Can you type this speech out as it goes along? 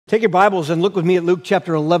Take your Bibles and look with me at Luke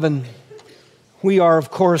chapter 11. We are,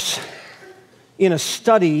 of course, in a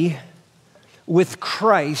study with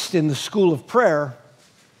Christ in the school of prayer,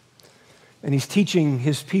 and he's teaching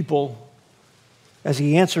his people as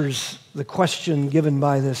he answers the question given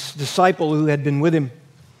by this disciple who had been with him.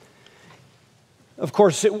 Of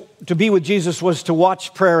course, to be with Jesus was to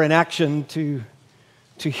watch prayer in action, to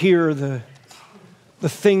hear the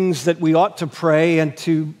things that we ought to pray, and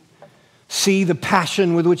to see the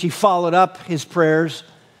passion with which he followed up his prayers,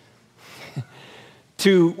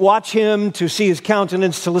 to watch him, to see his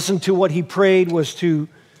countenance, to listen to what he prayed was to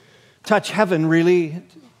touch heaven, really.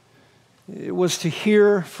 It was to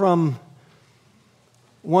hear from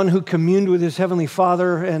one who communed with his heavenly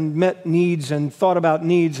Father and met needs and thought about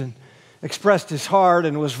needs and expressed his heart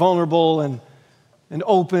and was vulnerable and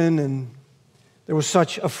open, and there was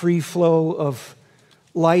such a free flow of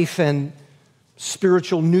life and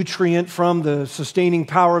spiritual nutrient from the sustaining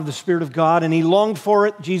power of the Spirit of God, and he longed for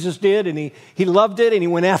it, Jesus did, and he loved it, and he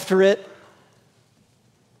went after it.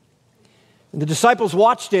 And the disciples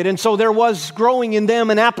watched it, and so there was growing in them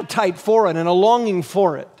an appetite for it and a longing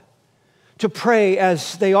for it, to pray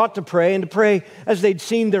as they ought to pray and to pray as they'd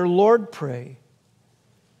seen their Lord pray.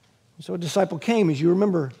 And so a disciple came, as you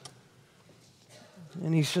remember,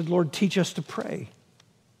 and he said, "Lord, teach us to pray.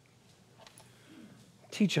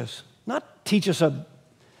 Teach us." Not teach us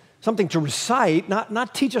something to recite,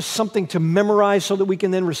 not teach us something to memorize so that we can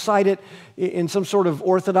then recite it in some sort of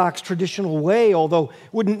orthodox traditional way, although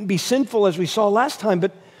it wouldn't be sinful as we saw last time,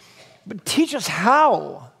 but teach us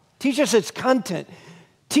how. Teach us its content.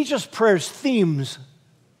 Teach us prayer's themes.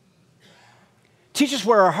 Teach us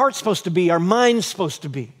where our heart's supposed to be, our mind's supposed to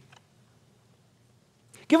be.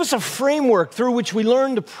 Give us a framework through which we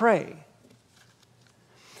learn to pray.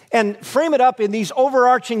 And frame it up in these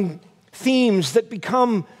overarching themes that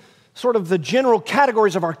become sort of the general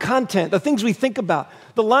categories of our content, the things we think about,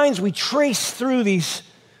 the lines we trace through these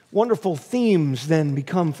wonderful themes then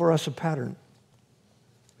become for us a pattern.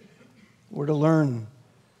 We're to learn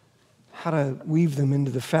how to weave them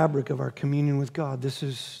into the fabric of our communion with God. This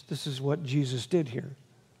is what Jesus did here.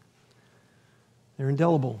 They're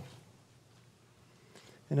indelible.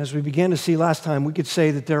 And as we began to see last time, we could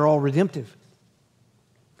say that they're all redemptive.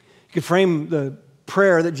 You could frame the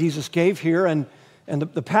prayer that Jesus gave here and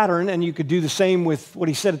the pattern, and you could do the same with what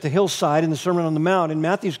he said at the hillside in the Sermon on the Mount in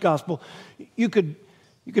Matthew's Gospel. You could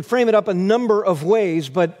frame it up a number of ways,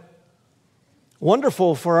 but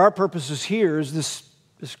wonderful for our purposes here is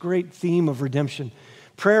this great theme of redemption.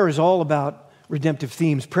 Prayer is all about redemptive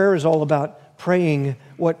themes. Prayer is all about praying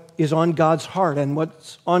what is on God's heart, and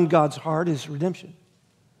what's on God's heart is redemption.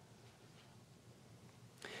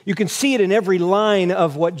 You can see it in every line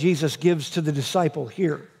of what Jesus gives to the disciple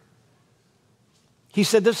here. He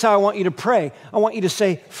said, "This is how I want you to pray. I want you to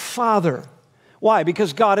say, Father." Why?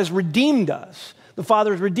 Because God has redeemed us. The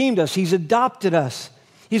Father has redeemed us. He's adopted us.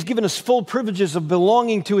 He's given us full privileges of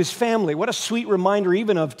belonging to His family. What a sweet reminder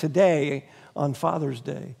even of today on Father's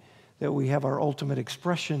Day, that we have our ultimate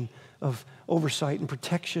expression of oversight and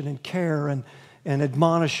protection and care and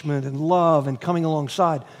admonishment and love and coming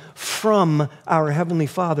alongside from our Heavenly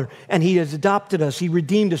Father. And He has adopted us. He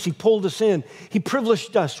redeemed us. He pulled us in. He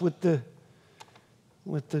privileged us with the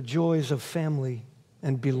joys of family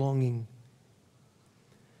and belonging.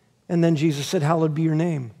 And then Jesus said, "Hallowed be your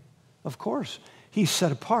name." Of course, He's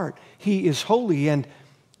set apart. He is holy, and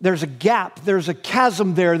there's a gap, there's a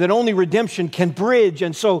chasm there that only redemption can bridge.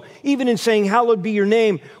 And so even in saying, "Hallowed be your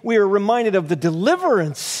name," we are reminded of the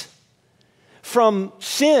deliverance from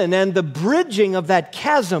sin and the bridging of that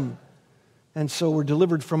chasm. And so we're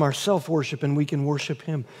delivered from our self-worship and we can worship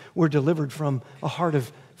Him. We're delivered from a heart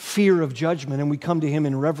of fear of judgment and we come to Him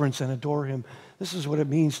in reverence and adore Him. This is what it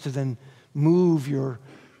means to then move your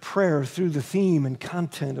prayer through the theme and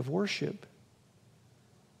content of worship.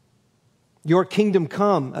 Your kingdom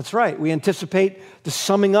come. That's right. We anticipate the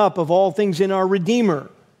summing up of all things in our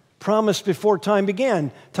Redeemer, promised before time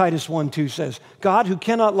began, Titus 1:2 says. God, who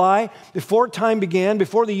cannot lie, before time began,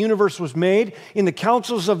 before the universe was made, in the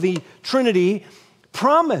counsels of the Trinity,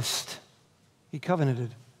 promised, He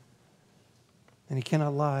covenanted, and He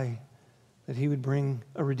cannot lie, that He would bring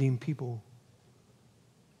a redeemed people.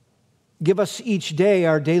 Give us each day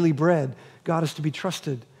our daily bread. God is to be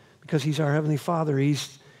trusted because He's our Heavenly Father.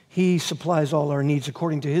 He supplies all our needs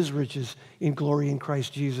according to His riches in glory in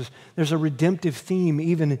Christ Jesus. There's a redemptive theme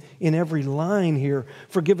even in every line here.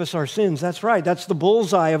 Forgive us our sins. That's right. That's the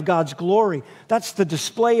bullseye of God's glory. That's the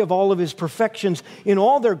display of all of His perfections in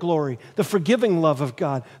all their glory. The forgiving love of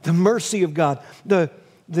God, the mercy of God, the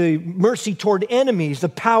mercy toward enemies, the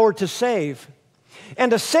power to save.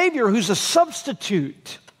 And a Savior who's a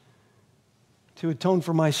substitute to atone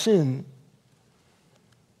for my sin.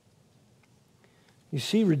 You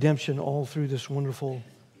see redemption all through this wonderful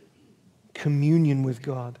communion with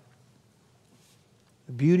God.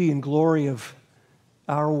 The beauty and glory of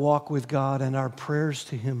our walk with God and our prayers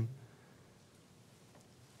to Him.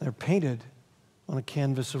 They're painted on a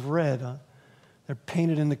canvas of red. They're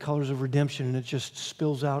painted in the colors of redemption, and it just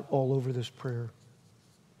spills out all over this prayer.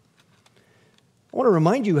 I want to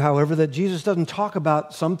remind you, however, that Jesus doesn't talk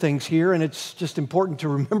about some things here, and it's just important to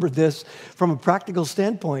remember this from a practical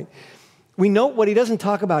standpoint. We note what He doesn't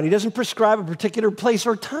talk about. He doesn't prescribe a particular place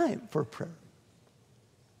or time for prayer.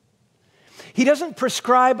 He doesn't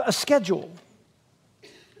prescribe a schedule.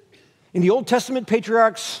 In the Old Testament,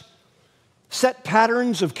 patriarchs set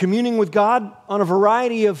patterns of communing with God on a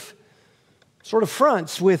variety of sort of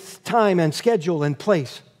fronts with time and schedule and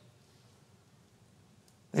place.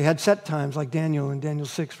 They had set times like Daniel in Daniel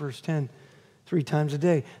 6, verse 10, 3 times a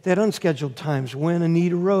day. They had unscheduled times when a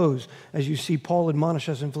need arose, as you see Paul admonish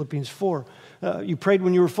us in Philippians 4. You prayed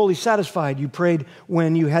when you were fully satisfied. You prayed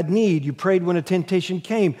when you had need. You prayed when a temptation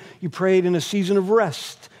came. You prayed in a season of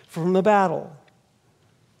rest from the battle.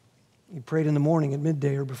 You prayed in the morning, at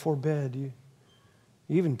midday, or before bed. You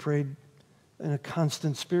even prayed in a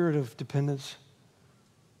constant spirit of dependence.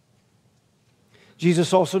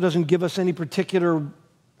 Jesus also doesn't give us any particular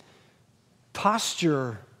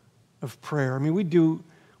posture of prayer. I mean, we do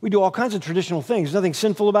all kinds of traditional things. There's nothing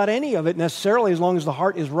sinful about any of it necessarily, as long as the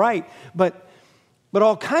heart is right. But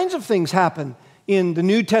all kinds of things happen in the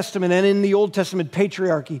New Testament and in the Old Testament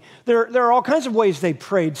patriarchy. There are all kinds of ways they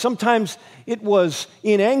prayed. Sometimes it was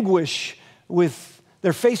in anguish with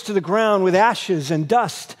their face to the ground with ashes and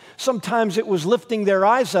dust. Sometimes it was lifting their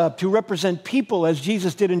eyes up to represent people, as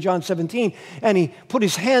Jesus did in John 17. And He put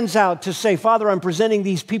His hands out to say, Father, I'm presenting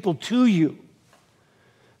these people to you.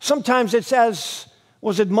 Sometimes it's as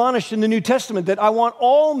was admonished in the New Testament that I want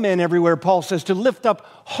all men everywhere, Paul says, to lift up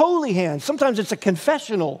holy hands. Sometimes it's a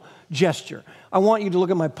confessional gesture. I want you to look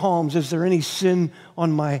at my palms. Is there any sin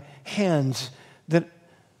on my hands that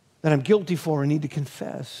I'm guilty for and need to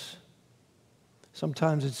confess?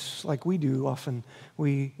 Sometimes it's like we do often.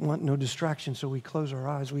 We want no distraction, so we close our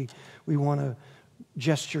eyes. We want to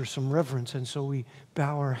gesture some reverence, and so we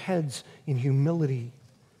bow our heads in humility.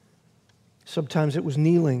 Sometimes it was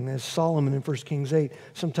kneeling, as Solomon in 1 Kings 8.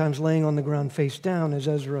 Sometimes laying on the ground face down, as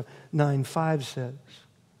Ezra 9:5 says.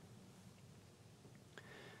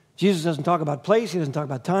 Jesus doesn't talk about place. He doesn't talk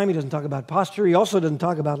about time. He doesn't talk about posture. He also doesn't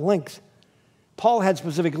talk about length. Paul had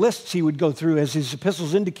specific lists he would go through, as his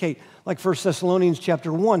epistles indicate, like 1 Thessalonians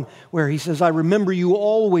chapter 1, where he says, I remember you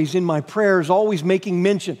always in my prayers, always making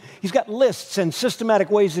mention. He's got lists and systematic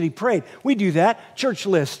ways that he prayed. We do that, church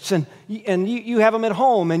lists, and you have them at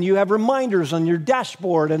home, and you have reminders on your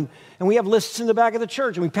dashboard, and we have lists in the back of the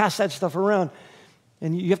church, and we pass that stuff around.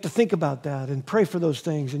 And you have to think about that and pray for those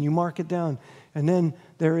things, and you mark it down. And then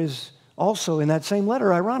there is also in that same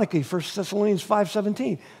letter, ironically, 1 Thessalonians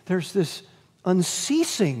 5:17, there's this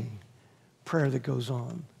unceasing prayer that goes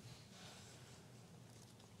on.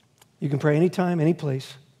 You can pray anytime, any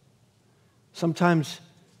place. Sometimes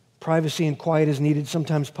privacy and quiet is needed.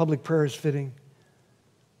 Sometimes public prayer is fitting.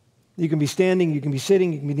 You can be standing, you can be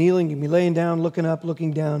sitting, you can be kneeling, you can be laying down, looking up,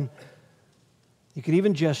 looking down. You can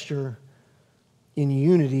even gesture in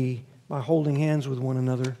unity by holding hands with one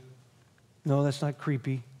another. No, that's not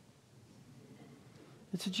creepy.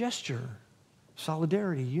 It's a gesture,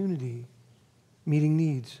 solidarity, unity, meeting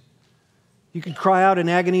needs. You can cry out in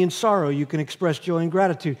agony and sorrow. You can express joy and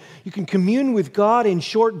gratitude. You can commune with God in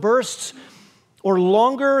short bursts or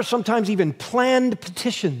longer, sometimes even planned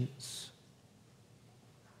petitions.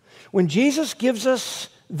 When Jesus gives us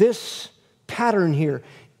this pattern here,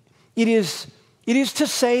 it is to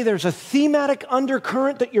say there's a thematic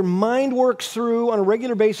undercurrent that your mind works through on a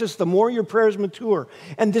regular basis the more your prayers mature.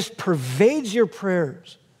 And this pervades your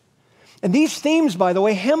prayers. And these themes, by the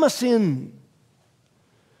way, hem us in.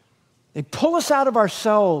 They pull us out of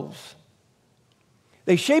ourselves.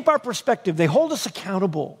 They shape our perspective. They hold us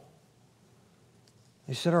accountable.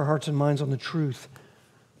 They set our hearts and minds on the truth.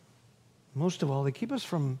 Most of all, they keep us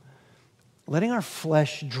from letting our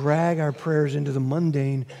flesh drag our prayers into the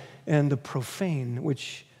mundane and the profane,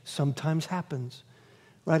 which sometimes happens.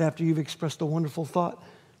 Right after you've expressed a wonderful thought,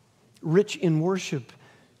 rich in worship,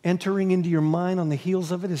 entering into your mind on the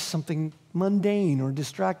heels of it is something mundane or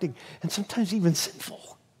distracting, and sometimes even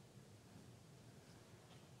sinful.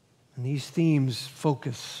 And these themes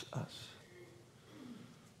focus us.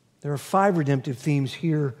 There are 5 redemptive themes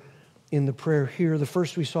here in the prayer here. The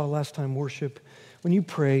first we saw last time, worship. When you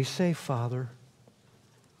pray, say, Father.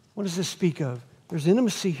 What does this speak of? There's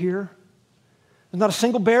intimacy here. There's not a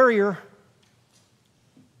single barrier.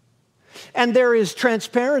 And there is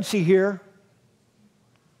transparency here.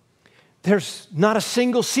 There's not a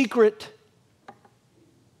single secret.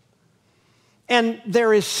 And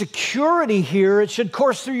there is security here. It should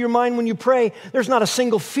course through your mind when you pray. There's not a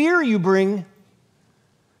single fear you bring.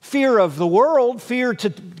 Fear of the world, fear to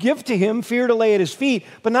give to Him, fear to lay at His feet,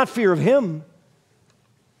 but not fear of Him.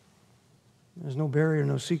 There's no barrier,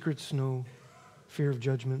 no secrets, no fear of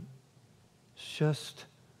judgment. It's just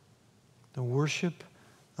the worship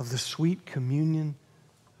of the sweet communion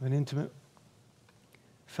of an intimate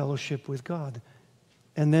fellowship with God.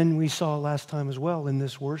 And then we saw last time as well in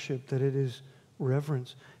this worship that it is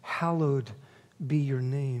reverence. Hallowed be your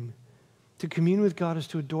name. To commune with God is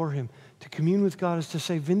to adore Him. To commune with God is to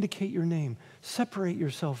say, vindicate your name. Separate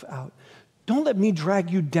yourself out. Don't let me drag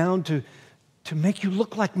you down to make you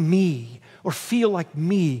look like me or feel like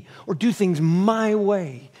me or do things my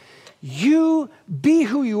way. You be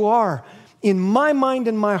who you are in my mind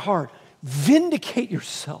and my heart. Vindicate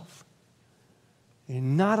yourself. You're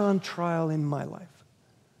not on trial in my life.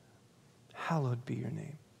 Hallowed be your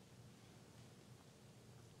name.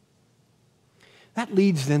 That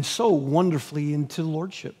leads then so wonderfully into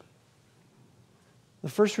lordship. The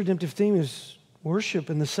first redemptive theme is worship,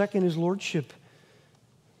 and the second is lordship.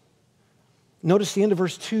 Notice the end of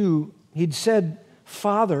verse 2. He'd said,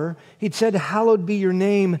 Father. He'd said, hallowed be your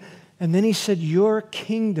name. And then he said, your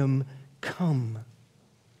kingdom come.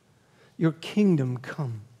 Your kingdom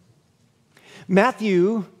come.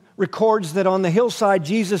 Matthew records that on the hillside,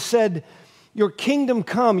 Jesus said, your kingdom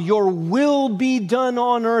come, your will be done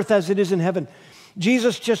on earth as it is in heaven.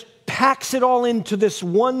 Jesus just packs it all into this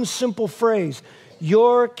one simple phrase,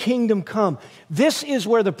 your kingdom come. This is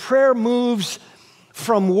where the prayer moves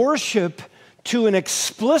from worship to an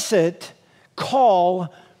explicit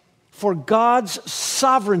call for God's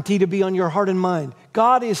sovereignty to be on your heart and mind.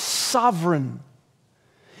 God is sovereign.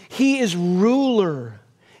 He is ruler.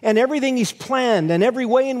 And everything He's planned and every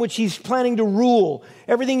way in which He's planning to rule,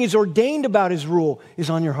 everything He's ordained about His rule is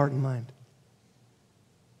on your heart and mind.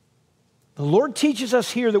 The Lord teaches us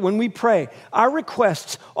here that when we pray, our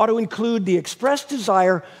requests ought to include the expressed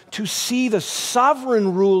desire to see the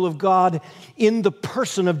sovereign rule of God in the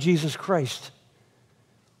person of Jesus Christ,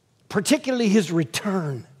 particularly His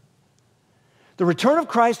return. The return of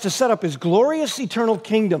Christ to set up His glorious eternal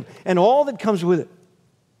kingdom and all that comes with it.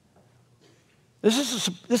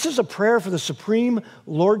 This is a prayer for the supreme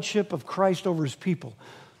lordship of Christ over His people.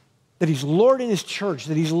 That He's Lord in His church,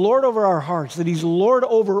 that He's Lord over our hearts, that He's Lord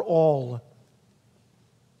over all.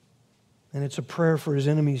 And it's a prayer for His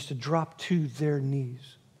enemies to drop to their knees.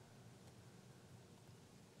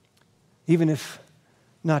 Even if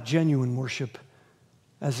not genuine worship,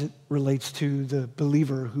 as it relates to the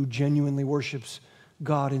believer who genuinely worships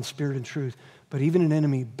God in spirit and truth, but even an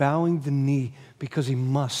enemy bowing the knee because he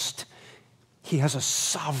must. He has a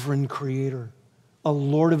sovereign creator, a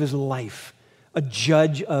Lord of his life, a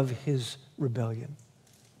judge of his rebellion.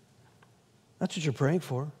 That's what you're praying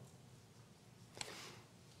for.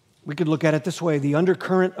 We could look at it this way. The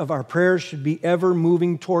undercurrent of our prayers should be ever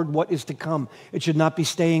moving toward what is to come. It should not be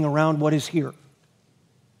staying around what is here.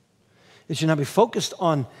 It should not be focused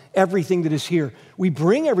on everything that is here. We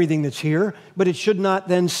bring everything that's here, but it should not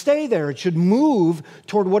then stay there. It should move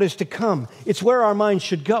toward what is to come. It's where our minds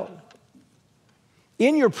should go.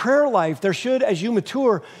 In your prayer life, there should, as you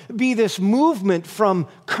mature, be this movement from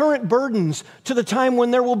current burdens to the time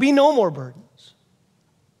when there will be no more burdens.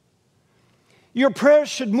 Your prayers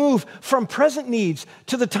should move from present needs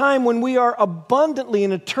to the time when we are abundantly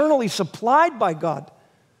and eternally supplied by God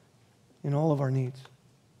in all of our needs.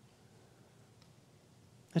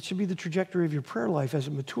 That should be the trajectory of your prayer life as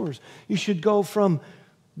it matures. You should go from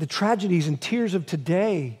the tragedies and tears of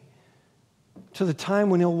today to the time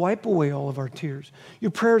when He'll wipe away all of our tears.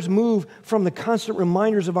 Your prayers move from the constant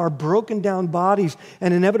reminders of our broken down bodies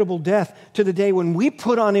and inevitable death to the day when we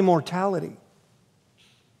put on immortality.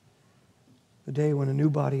 The day when a new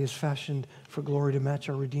body is fashioned for glory to match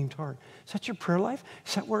our redeemed heart. Is that your prayer life?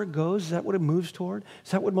 Is that where it goes? Is that what it moves toward?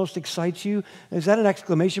 Is that what most excites you? Is that an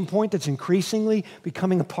exclamation point that's increasingly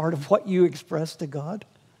becoming a part of what you express to God?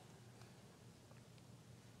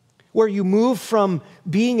 Where you move from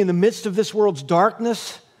being in the midst of this world's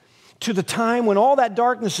darkness to the time when all that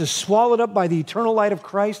darkness is swallowed up by the eternal light of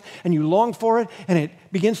Christ and you long for it and it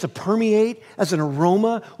begins to permeate as an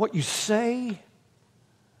aroma what you say.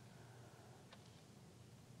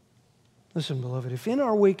 Listen, beloved, if in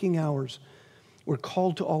our waking hours we're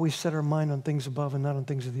called to always set our mind on things above and not on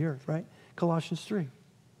things of the earth, right? Colossians 3.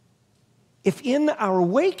 If in our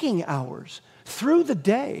waking hours, through the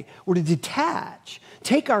day, we're to detach,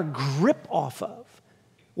 take our grip off of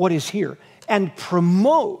what is here, and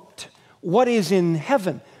promote what is in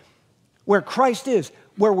heaven, where Christ is,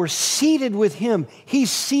 where we're seated with him. He's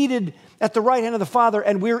seated at the right hand of the Father,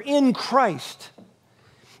 and we're in Christ.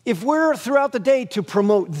 If we're throughout the day to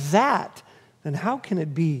promote that, then how can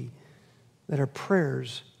it be that our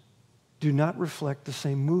prayers do not reflect the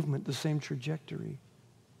same movement, the same trajectory?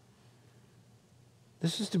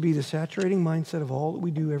 This is to be the saturating mindset of all that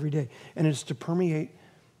we do every day. And it is to permeate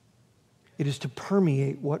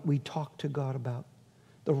what we talk to God about.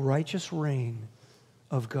 The righteous reign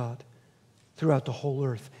of God throughout the whole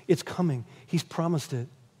earth. It's coming. He's promised it.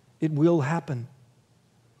 It will happen.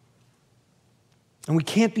 And we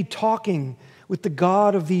can't be talking with the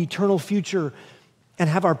God of the eternal future and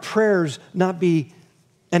have our prayers not be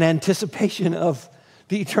an anticipation of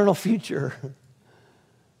the eternal future.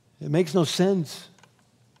 It makes no sense.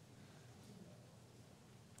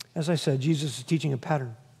 As I said, Jesus is teaching a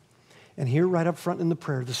pattern. And here, right up front in the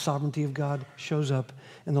prayer, the sovereignty of God shows up,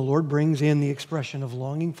 and the Lord brings in the expression of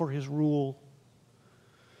longing for his rule.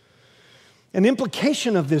 An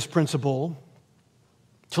implication of this principle,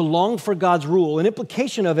 to long for God's rule, an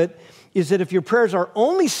implication of it is that if your prayers are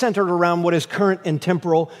only centered around what is current and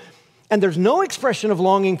temporal, and there's no expression of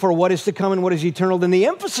longing for what is to come and what is eternal, then the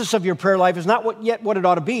emphasis of your prayer life is not yet what it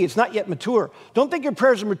ought to be. It's not yet mature. Don't think your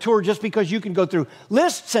prayers are mature just because you can go through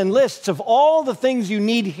lists and lists of all the things you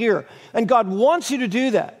need here. And God wants you to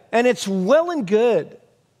do that. And it's well and good.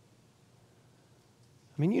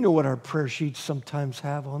 I mean, you know what our prayer sheets sometimes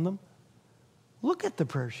have on them. Look at the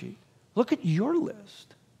prayer sheet. Look at your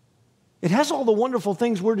list. It has all the wonderful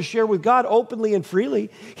things we're to share with God openly and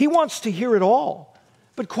freely. He wants to hear it all.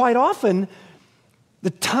 But quite often, the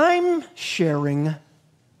time sharing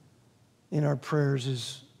in our prayers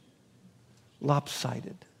is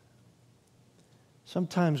lopsided.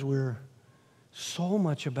 Sometimes we're so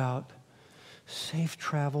much about safe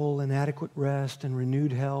travel and adequate rest and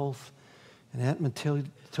renewed health and Aunt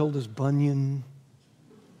Matilda's bunion.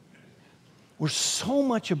 We're so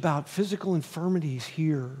much about physical infirmities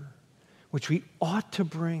here, which we ought to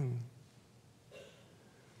bring.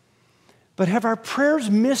 But have our prayers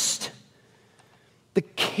missed the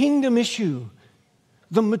kingdom issue,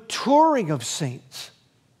 the maturing of saints?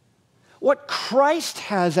 What Christ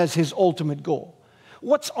has as his ultimate goal?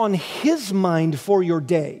 What's on his mind for your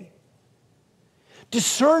day?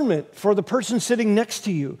 Discernment for the person sitting next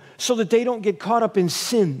to you so that they don't get caught up in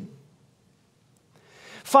sin.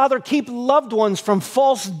 Father, keep loved ones from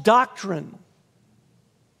false doctrine.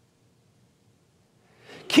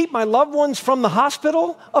 Keep my loved ones from the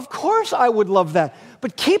hospital? Of course I would love that.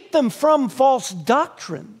 But keep them from false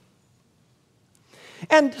doctrine.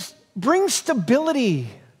 And bring stability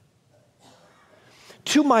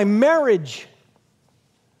to my marriage,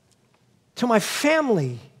 to my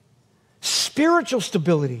family, spiritual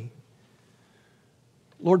stability.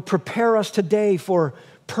 Lord, prepare us today for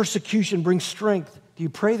persecution. Bring strength. Do you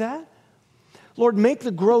pray that? Lord, make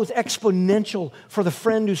the growth exponential for the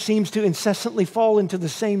friend who seems to incessantly fall into the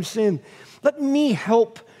same sin. Let me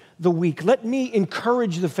help the weak. Let me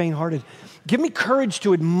encourage the faint-hearted. Give me courage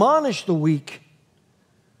to admonish the weak.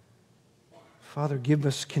 Father, give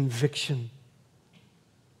us conviction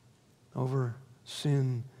over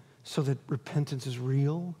sin so that repentance is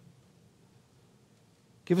real.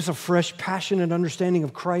 Give us a fresh passion and understanding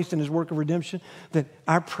of Christ and his work of redemption, that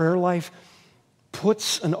our prayer life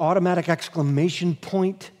puts an automatic exclamation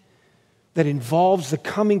point that involves the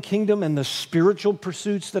coming kingdom and the spiritual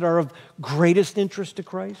pursuits that are of greatest interest to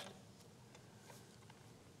Christ.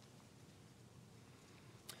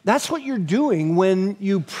 That's what you're doing when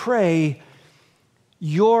you pray,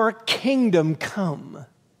 your kingdom come.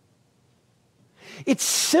 It's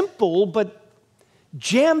simple, but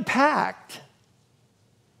jam-packed.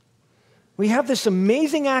 We have this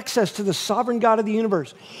amazing access to the sovereign God of the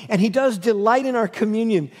universe, and he does delight in our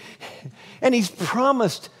communion. And he's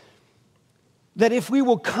promised that if we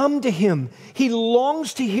will come to him, he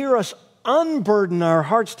longs to hear us unburden our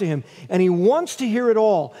hearts to him, and he wants to hear it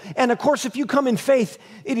all. And of course, if you come in faith,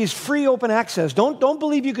 it is free, open access. Don't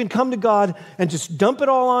believe you can come to God and just dump it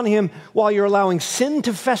all on him while you're allowing sin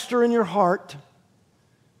to fester in your heart.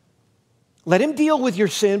 Let him deal with your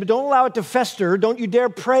sin, but don't allow it to fester. Don't you dare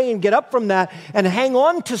pray and get up from that and hang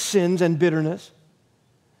on to sins and bitterness.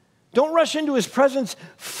 Don't rush into his presence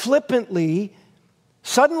flippantly.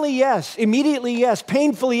 Suddenly, yes. Immediately, yes.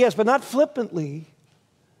 Painfully, yes, but not flippantly.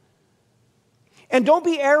 And don't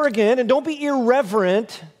be arrogant and don't be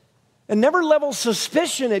irreverent and never level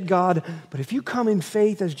suspicion at God. But if you come in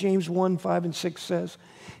faith, as James 1, 5, and 6 says,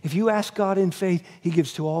 if you ask God in faith, he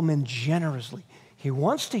gives to all men generously. He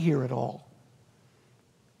wants to hear it all.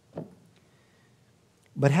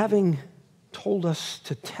 But having told us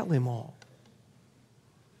to tell him all,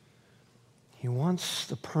 He wants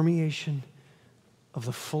the permeation of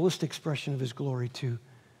the fullest expression of his glory to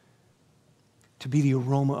be the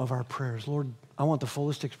aroma of our prayers. Lord, I want the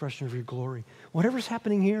fullest expression of your glory. Whatever's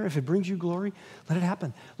happening here, if it brings you glory, let it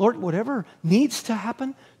happen. Lord, whatever needs to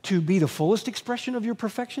happen to be the fullest expression of your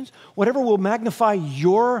perfections, whatever will magnify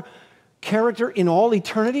your character in all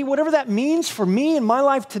eternity, whatever that means for me in my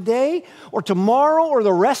life today or tomorrow or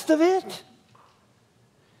the rest of it,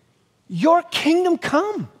 your kingdom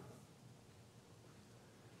come.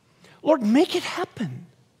 Lord, make it happen.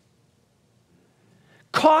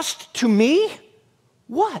 Cost to me?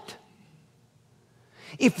 What?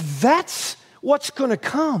 If that's what's going to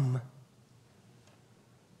come,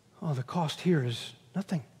 the cost here is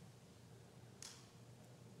nothing.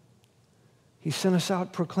 He sent us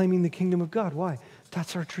out proclaiming the kingdom of God. Why?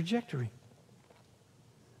 That's our trajectory.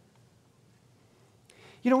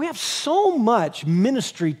 We have so much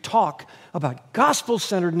ministry talk about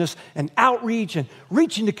gospel-centeredness and outreach and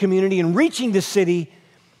reaching the community and reaching the city.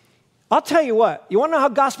 I'll tell you what, you want to know how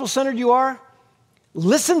gospel-centered you are?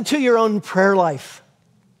 Listen to your own prayer life.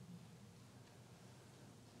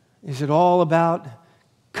 Is it all about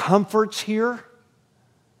comforts here?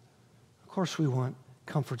 Of course we want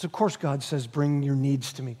comforts. Of course God says, bring your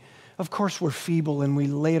needs to me. Of course we're feeble and we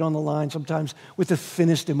lay it on the line sometimes with the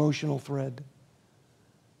thinnest emotional thread.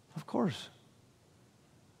 Of course.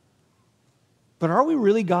 But are we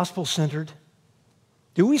really gospel-centered?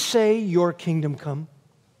 Do we say, your kingdom come?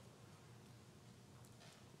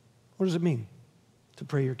 What does it mean to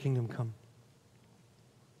pray your kingdom come?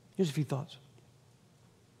 Here's a few thoughts.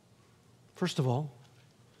 First of all,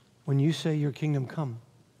 when you say your kingdom come,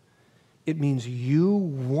 it means you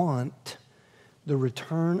want the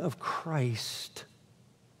return of Christ.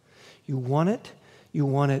 You want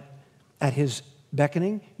it at his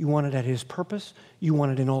beckoning, you want it at his purpose, you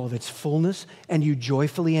want it in all of its fullness, and you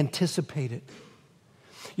joyfully anticipate it.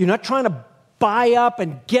 You're not trying to buy up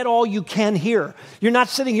and get all you can here. You're not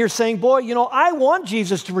sitting here saying, boy, I want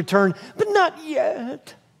Jesus to return, but not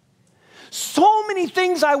yet. So many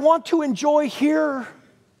things I want to enjoy here.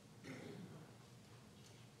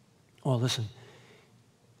 Oh, listen.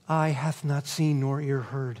 Eye hath not seen nor ear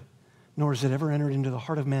heard, nor has it ever entered into the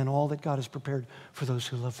heart of man all that God has prepared for those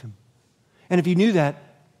who love him. And if you knew that,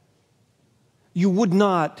 you would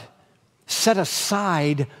not set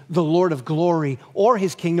aside the Lord of glory or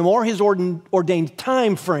his kingdom or his ordained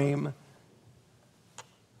time frame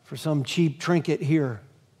for some cheap trinket here.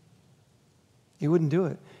 You wouldn't do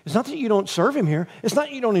it. It's not that you don't serve him here. It's not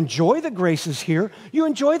that you don't enjoy the graces here. You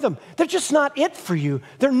enjoy them. They're just not it for you.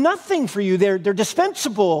 They're nothing for you. They're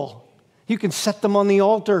dispensable. You can set them on the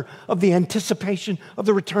altar of the anticipation of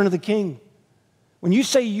the return of the King. When you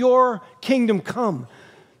say your kingdom come,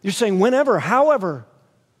 you're saying whenever, however,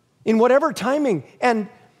 in whatever timing. And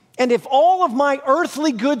if all of my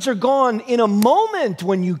earthly goods are gone in a moment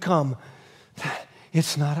when you come,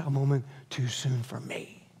 it's not a moment too soon for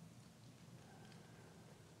me.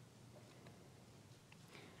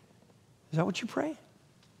 Is that what you pray?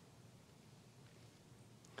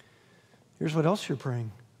 Here's what else you're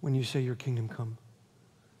praying when you say your kingdom come.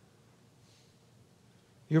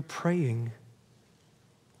 You're praying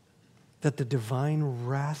that the divine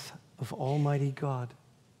wrath of Almighty God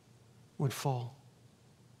would fall.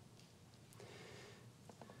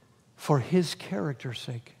 For his character's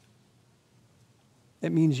sake.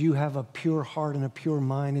 It means you have a pure heart and a pure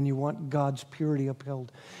mind and you want God's purity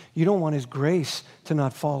upheld. You don't want his grace to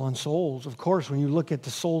not fall on souls. Of course, when you look at the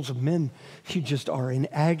souls of men, you just are in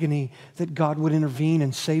agony that God would intervene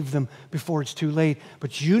and save them before it's too late.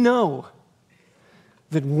 But you know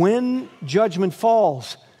that when judgment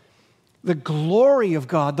falls, the glory of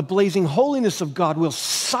God, the blazing holiness of God will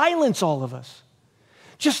silence all of us.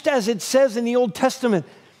 Just as it says in the Old Testament,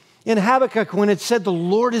 in Habakkuk, when it said, the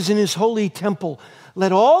Lord is in his holy temple,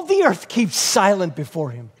 let all the earth keep silent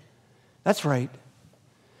before him. That's right.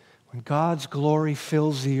 When God's glory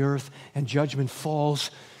fills the earth and judgment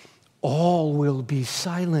falls, all will be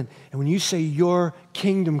silent. And when you say your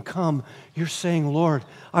kingdom come, you're saying, Lord,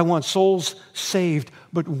 I want souls saved.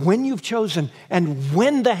 But when you've chosen and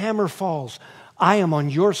when the hammer falls, I am on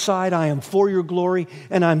your side, I am for your glory,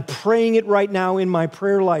 and I'm praying it right now in my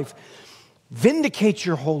prayer life. Vindicate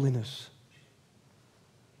your holiness.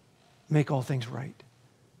 Make all things right.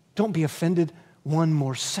 Don't be offended one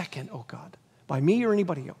more second, oh God, by me or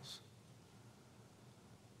anybody else.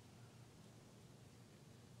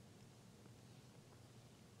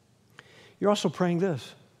 You're also praying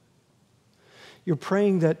this. You're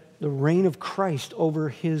praying that the reign of Christ over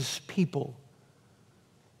his people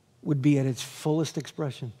would be at its fullest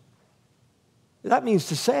expression. That means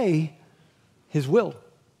to say his will.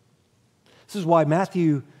 This is why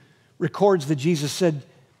Matthew records that Jesus said,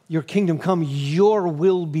 your kingdom come, your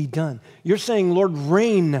will be done. You're saying, Lord,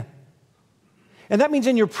 reign. And that means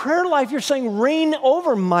in your prayer life, you're saying, reign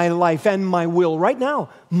over my life and my will right now.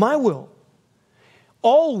 My will.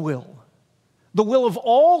 All will. The will of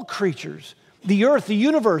all creatures. The earth, the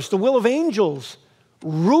universe, the will of angels.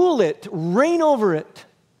 Rule it. Reign over it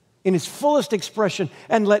in its fullest expression.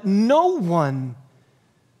 And let no one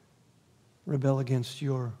rebel against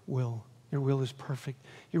your will. Your will is perfect.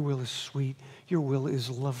 Your will is sweet. Your will is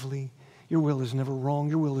lovely. Your will is never wrong.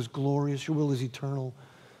 Your will is glorious. Your will is eternal.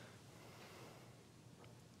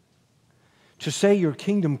 To say your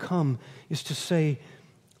kingdom come is to say,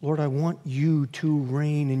 Lord, I want you to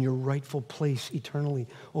reign in your rightful place eternally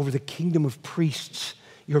over the kingdom of priests,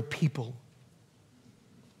 your people.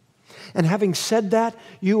 And having said that,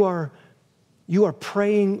 you are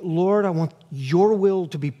praying, Lord, I want your will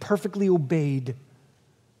to be perfectly obeyed.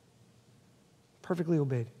 Perfectly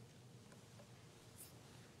obeyed.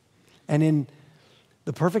 And in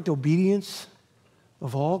the perfect obedience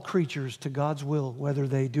of all creatures to God's will, whether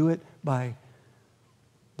they do it by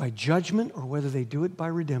judgment or whether they do it by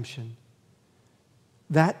redemption,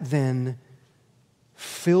 that then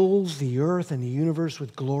fills the earth and the universe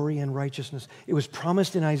with glory and righteousness. It was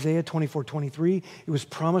promised in Isaiah 24:23. It was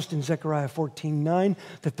promised in Zechariah 14:9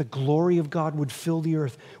 that the glory of God would fill the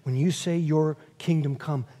earth. When you say your kingdom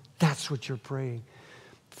come, that's what you're praying.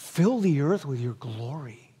 Fill the earth with your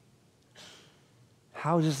glory.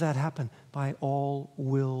 How does that happen? By all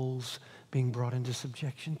wills being brought into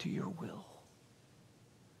subjection to your will.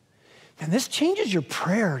 And this changes your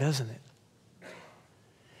prayer, doesn't it?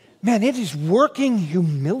 Man, it is working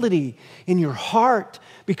humility in your heart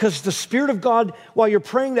because the Spirit of God, while you're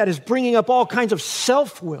praying that, is bringing up all kinds of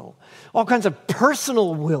self-will, all kinds of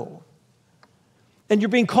personal will. And you're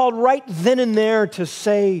being called right then and there to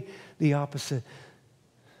say the opposite.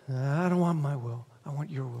 I don't want my will. I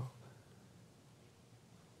want your will.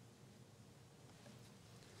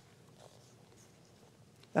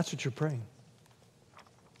 That's what you're praying.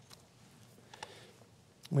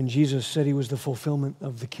 When Jesus said he was the fulfillment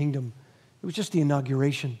of the kingdom, it was just the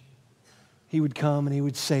inauguration. He would come and he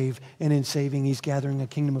would save, and in saving, he's gathering a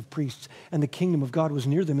kingdom of priests. And the kingdom of God was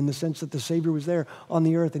near them in the sense that the Savior was there on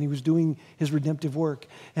the earth and he was doing his redemptive work.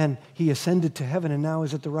 And he ascended to heaven and now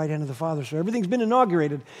is at the right hand of the Father. So everything's been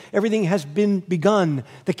inaugurated. Everything has been begun.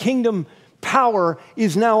 The kingdom power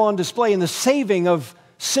is now on display in the saving of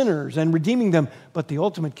sinners and redeeming them. But the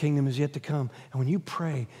ultimate kingdom is yet to come. And when you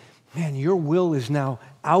pray, man, your will is now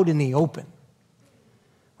out in the open.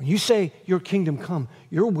 When you say your kingdom come,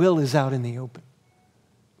 your will is out in the open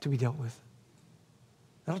to be dealt with.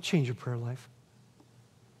 That'll change your prayer life,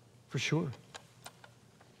 for sure.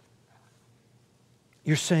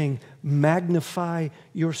 You're saying, magnify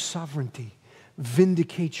your sovereignty,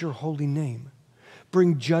 vindicate your holy name,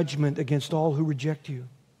 bring judgment against all who reject you,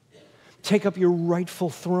 take up your rightful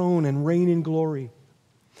throne and reign in glory.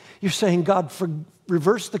 You're saying, God,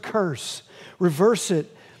 reverse the curse. Reverse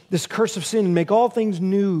it, this curse of sin, and make all things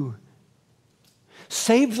new.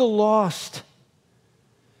 Save the lost.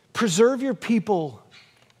 Preserve your people.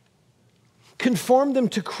 Conform them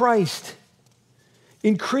to Christ.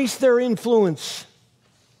 Increase their influence.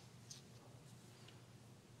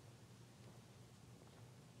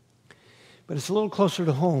 But it's a little closer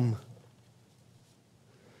to home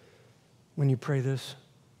when you pray this.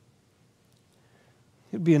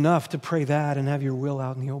 It'd be enough to pray that and have your will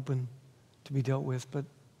out in the open to be dealt with. But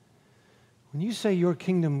when you say your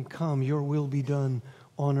kingdom come, your will be done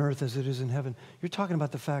on earth as it is in heaven, you're talking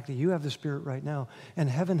about the fact that you have the Spirit right now, and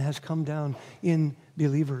heaven has come down in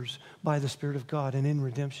believers by the Spirit of God and in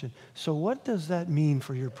redemption. So what does that mean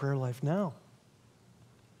for your prayer life now?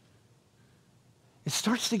 It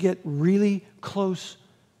starts to get really close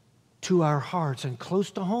to our hearts and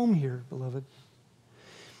close to home here, beloved.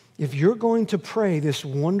 If you're going to pray this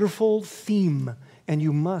wonderful theme, and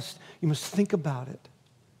you must think about it.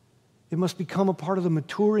 It must become a part of the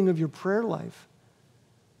maturing of your prayer life.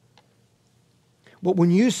 But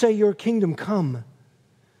when you say your kingdom come,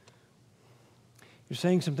 you're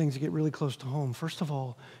saying some things that get really close to home. First of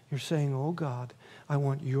all, you're saying, oh God, I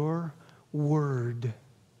want your word,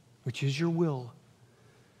 which is your will,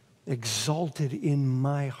 exalted in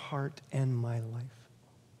my heart and my life.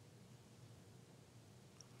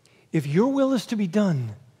 If your will is to be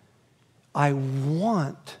done, I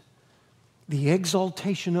want the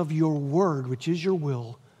exaltation of your word, which is your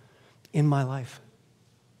will, in my life.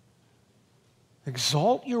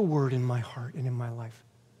 Exalt your word in my heart and in my life.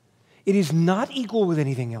 It is not equal with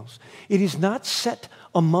anything else. It is not set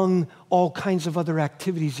among all kinds of other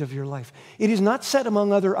activities of your life. It is not set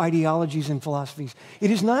among other ideologies and philosophies.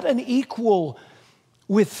 It is not an equal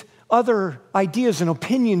with other ideas and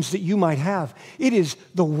opinions that you might have. It is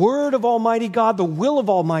the word of Almighty God, the will of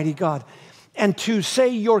Almighty God. And to say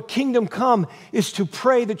your kingdom come is to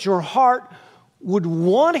pray that your heart would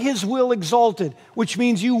want His will exalted, which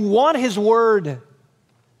means you want His word.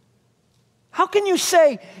 How can you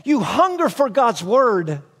say you hunger for God's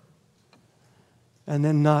word and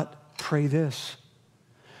then not pray this?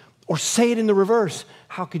 Or say it in the reverse.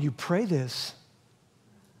 How could you pray this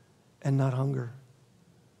and not hunger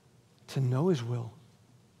to know His will?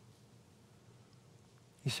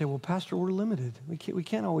 You say, well, Pastor, we're limited. We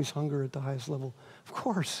can't always hunger at the highest level. Of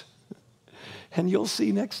course. And you'll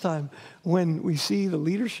see next time when we see the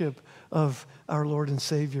leadership of our Lord and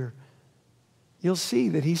Savior, you'll see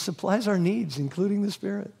that He supplies our needs, including the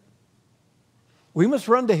Spirit. We must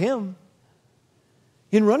run to Him.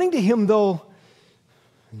 In running to Him, though,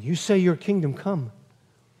 and you say your kingdom come,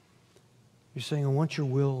 you're saying, I want your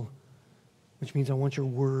will, which means I want your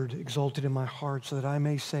word exalted in my heart so that I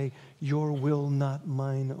may say, your will, not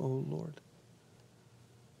mine, O Lord.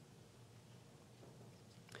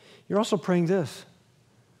 You're also praying this.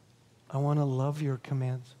 I want to love your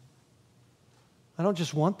commands. I don't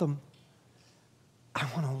just want them. I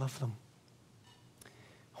want to love them.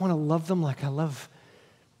 I want to love them like I love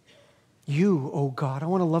you, O God. I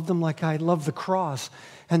want to love them like I love the cross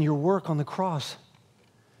and your work on the cross.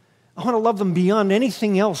 I want to love them beyond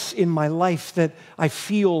anything else in my life that I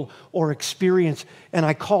feel or experience and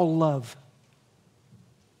I call love.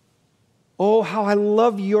 Oh, how I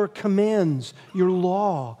love your commands, your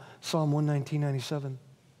law, Psalm 119:97.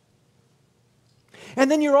 And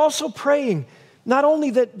then you're also praying not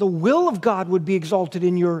only that the will of God would be exalted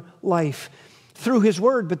in your life through His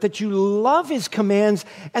word, but that you love His commands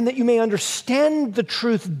and that you may understand the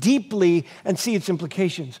truth deeply and see its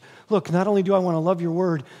implications. Look, not only do I want to love your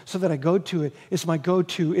word so that I go to it, it's my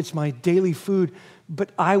go-to, it's my daily food, but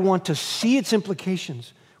I want to see its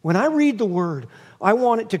implications. When I read the word, I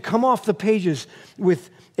want it to come off the pages with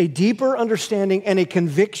a deeper understanding and a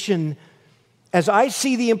conviction as I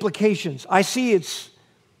see the implications. I see its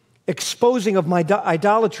exposing of my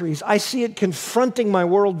idolatries. I see it confronting my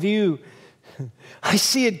worldview. I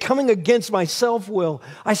see it coming against my self-will.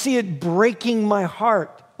 I see it breaking my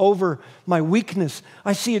heart over my weakness.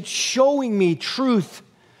 I see it showing me truth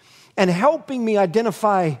and helping me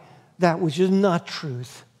identify that which is not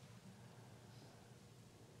truth.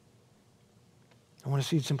 I want to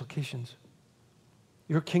see its implications.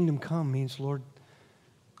 Your kingdom come means, Lord,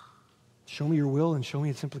 show me your will and show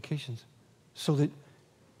me its implications so that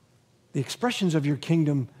the expressions of your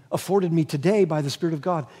kingdom afforded me today by the Spirit of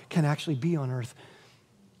God can actually be on earth.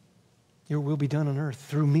 Your will be done on earth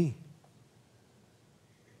through me.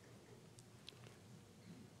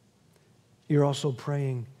 You're also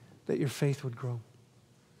praying that your faith would grow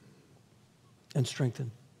and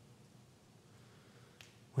strengthen.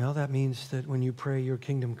 Well, that means that when you pray your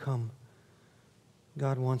kingdom come,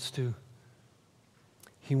 God wants to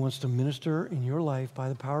minister in your life by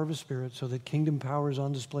the power of His Spirit so that kingdom power is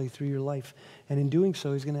on display through your life. And in doing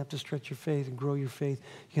so, He's going to have to stretch your faith and grow your faith.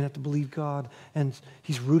 You're going to have to believe God. And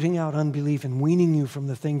He's rooting out unbelief and weaning you from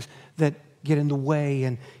the things that get in the way.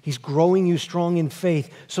 And He's growing you strong in faith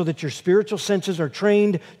so that your spiritual senses are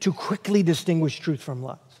trained to quickly distinguish truth from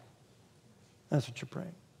lies. That's what you're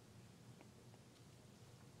praying.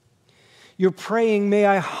 You're praying, may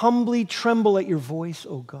I humbly tremble at your voice,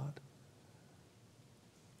 O God.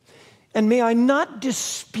 And may I not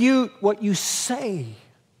dispute what you say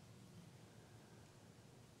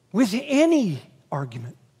with any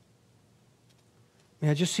argument. May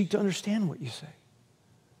I just seek to understand what you say.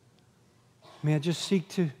 May I just seek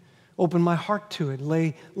to open my heart to it,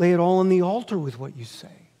 lay it all on the altar with what you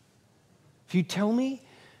say. If you tell me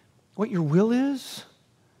what your will is,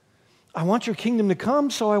 I want your kingdom to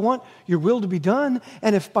come, so I want your will to be done.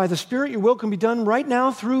 And if by the Spirit your will can be done right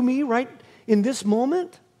now through me, right in this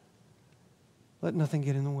moment, let nothing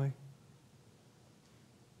get in the way.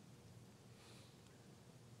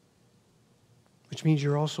 Which means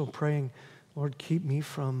you're also praying, Lord, keep me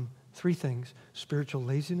from three things: spiritual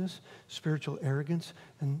laziness, spiritual arrogance,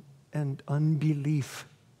 and unbelief.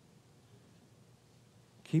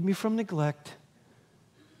 Keep me from neglect.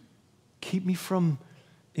 Keep me from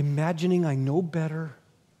imagining I know better.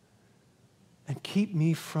 And keep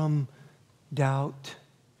me from doubt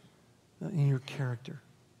in your character.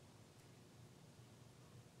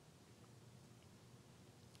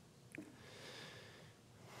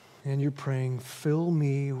 And you're praying, fill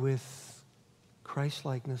me with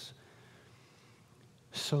Christ-likeness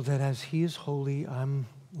so that as He is holy, I'm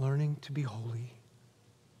learning to be holy.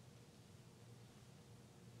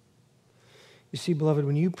 You see, beloved,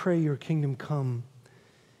 when you pray your kingdom come,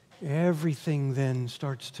 everything then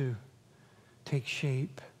starts to take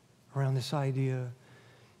shape around this idea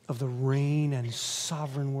of the reign and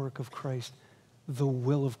sovereign work of Christ, the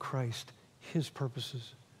will of Christ, His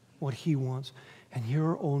purposes, what He wants. And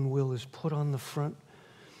your own will is put on the front.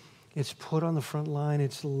 It's put on the front line.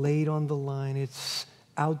 It's laid on the line. It's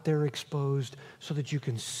out there exposed so that you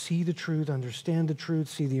can see the truth, understand the truth,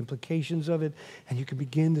 see the implications of it, and you can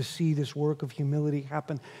begin to see this work of humility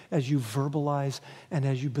happen as you verbalize and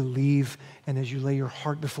as you believe and as you lay your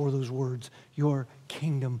heart before those words. Your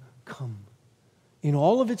kingdom come in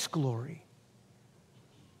all of its glory.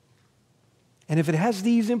 And if it has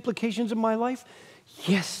these implications in my life,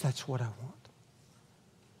 yes, that's what I want.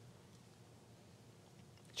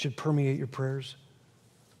 It should permeate your prayers.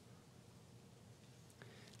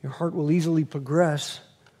 Your heart will easily progress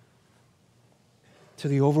to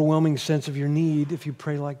the overwhelming sense of your need if you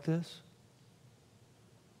pray like this.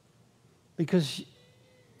 Because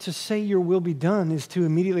to say your will be done is to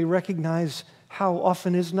immediately recognize how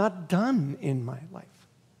often is not done in my life.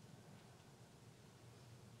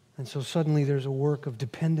 And so suddenly there's a work of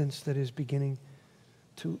dependence that is beginning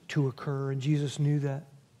to occur, and Jesus knew that.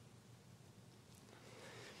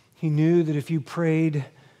 He knew that if you prayed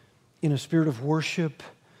in a spirit of worship,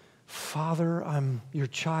 Father, I'm your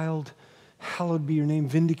child, hallowed be your name,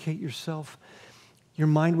 vindicate yourself, your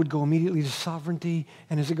mind would go immediately to sovereignty,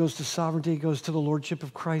 and as it goes to sovereignty, it goes to the lordship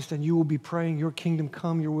of Christ, and you will be praying, your kingdom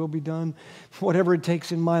come, your will be done, whatever it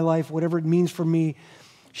takes in my life, whatever it means for me,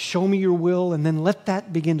 show me your will, and then let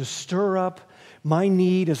that begin to stir up my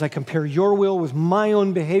need as I compare your will with my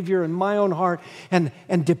own behavior and my own heart, and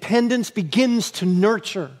dependence begins to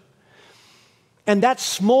nurture. And that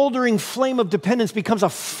smoldering flame of dependence becomes a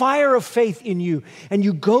fire of faith in you. And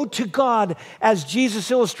you go to God, as Jesus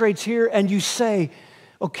illustrates here, and you say,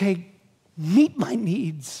 okay, meet my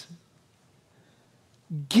needs.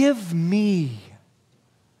 Give me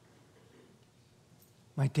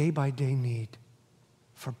my day-by-day need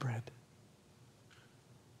for bread.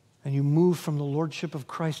 And you move from the lordship of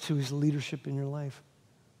Christ to His leadership in your life.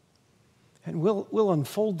 And we'll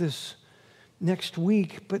unfold this next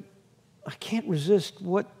week, but I can't resist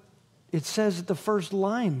what it says at the first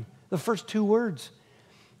line, the first two words,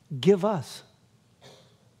 give us.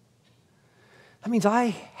 That means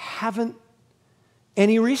I haven't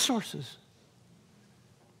any resources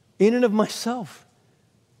in and of myself.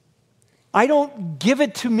 I don't give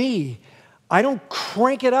it to me. I don't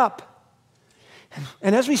crank it up.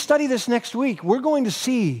 And as we study this next week, we're going to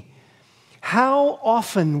see how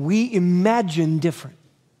often we imagine different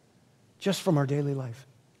just from our daily life.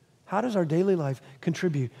 How does our daily life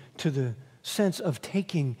contribute to the sense of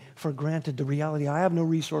taking for granted the reality, I have no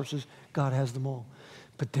resources, God has them all.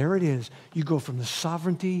 But there it is. You go from the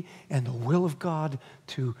sovereignty and the will of God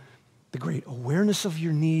to the great awareness of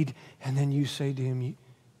your need, and then you say to Him,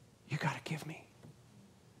 you got to give me.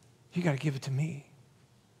 You got to give it to me.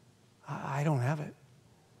 I don't have it.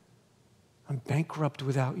 I'm bankrupt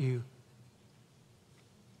without you.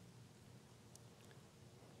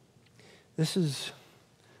 This is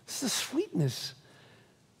the sweetness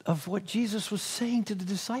of what Jesus was saying to the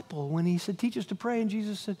disciple when He said, teach us to pray. And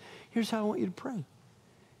Jesus said, here's how I want you to pray.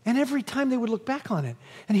 And every time they would look back on it.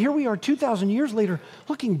 And here we are 2,000 years later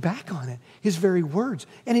looking back on it, His very words.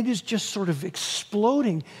 And it is just sort of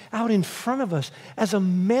exploding out in front of us as a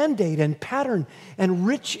mandate and pattern and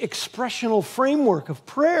rich expressional framework of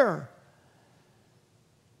prayer.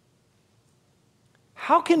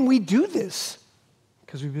 How can we do this?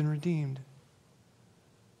 Because we've been redeemed.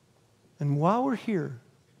 And while we're here,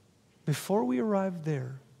 before we arrive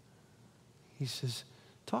there, He says,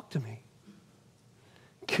 talk to me.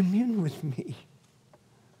 Commune with me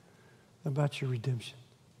about your redemption.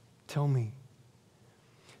 Tell me.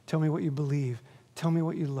 Tell me what you believe. Tell me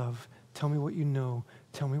what you love. Tell me what you know.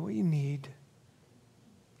 Tell me what you need.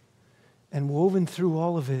 And woven through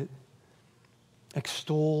all of it,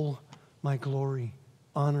 extol my glory,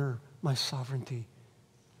 honor my sovereignty,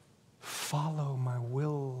 follow my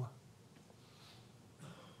will.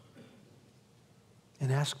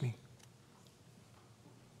 And ask me.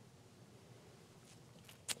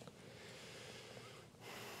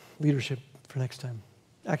 Leadership for next time.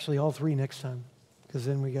 Actually, all three next time, because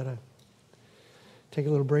then we got to take a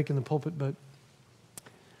little break in the pulpit. But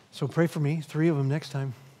so pray for me. 3 of them next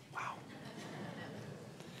time. Wow.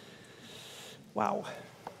 Wow.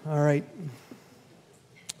 All right.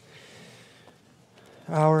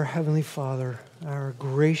 Our Heavenly Father, our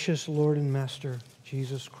gracious Lord and Master,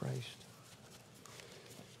 Jesus Christ.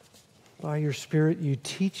 By your Spirit, you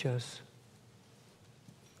teach us.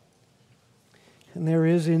 And there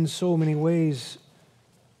is, in so many ways,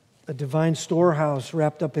 a divine storehouse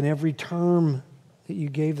wrapped up in every term that you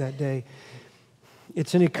gave that day.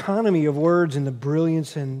 It's an economy of words and the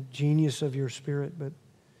brilliance and genius of your Spirit, but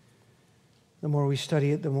the more we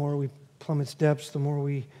study it, the more we plumb its depths, the more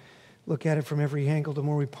we look at it from every angle, the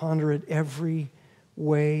more we ponder it, every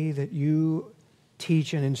way that you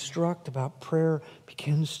teach and instruct about prayer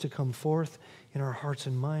begins to come forth in our hearts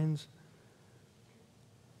and minds.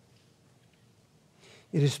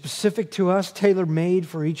 It is specific to us, tailor-made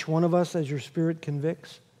for each one of us as your Spirit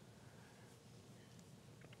convicts.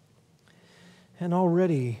 And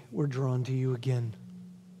already we're drawn to you again.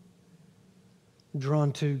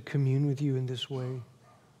 Drawn to commune with you in this way.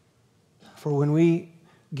 For when we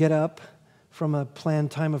get up from a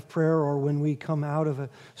planned time of prayer or when we come out of a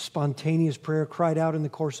spontaneous prayer cried out in the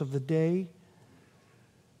course of the day,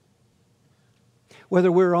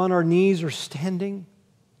 whether we're on our knees or standing,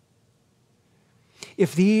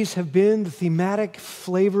 if these have been the thematic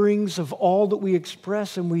flavorings of all that we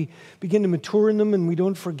express and we begin to mature in them and we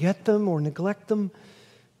don't forget them or neglect them,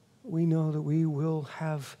 we know that we will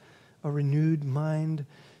have a renewed mind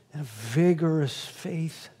and a vigorous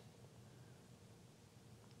faith.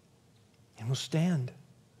 And we'll stand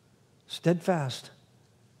steadfast.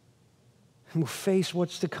 And we'll face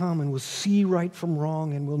what's to come and we'll see right from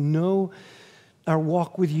wrong and we'll know our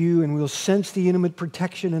walk with you and we'll sense the intimate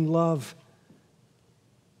protection and love.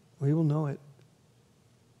 We will know it.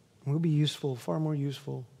 We'll be useful, far more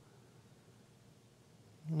useful.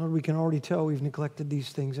 Lord, we can already tell we've neglected these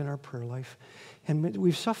things in our prayer life. And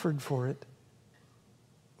we've suffered for it.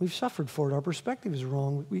 We've suffered for it. Our perspective is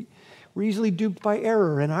wrong. We're easily duped by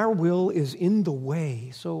error, and our will is in the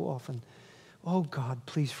way so often. Oh, God,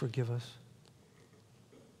 please forgive us.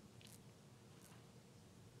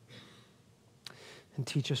 And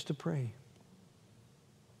teach us to pray.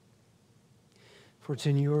 For it's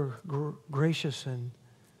in your gracious and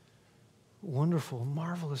wonderful,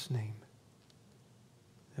 marvelous name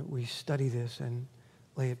that we study this and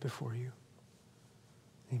lay it before you.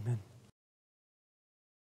 Amen.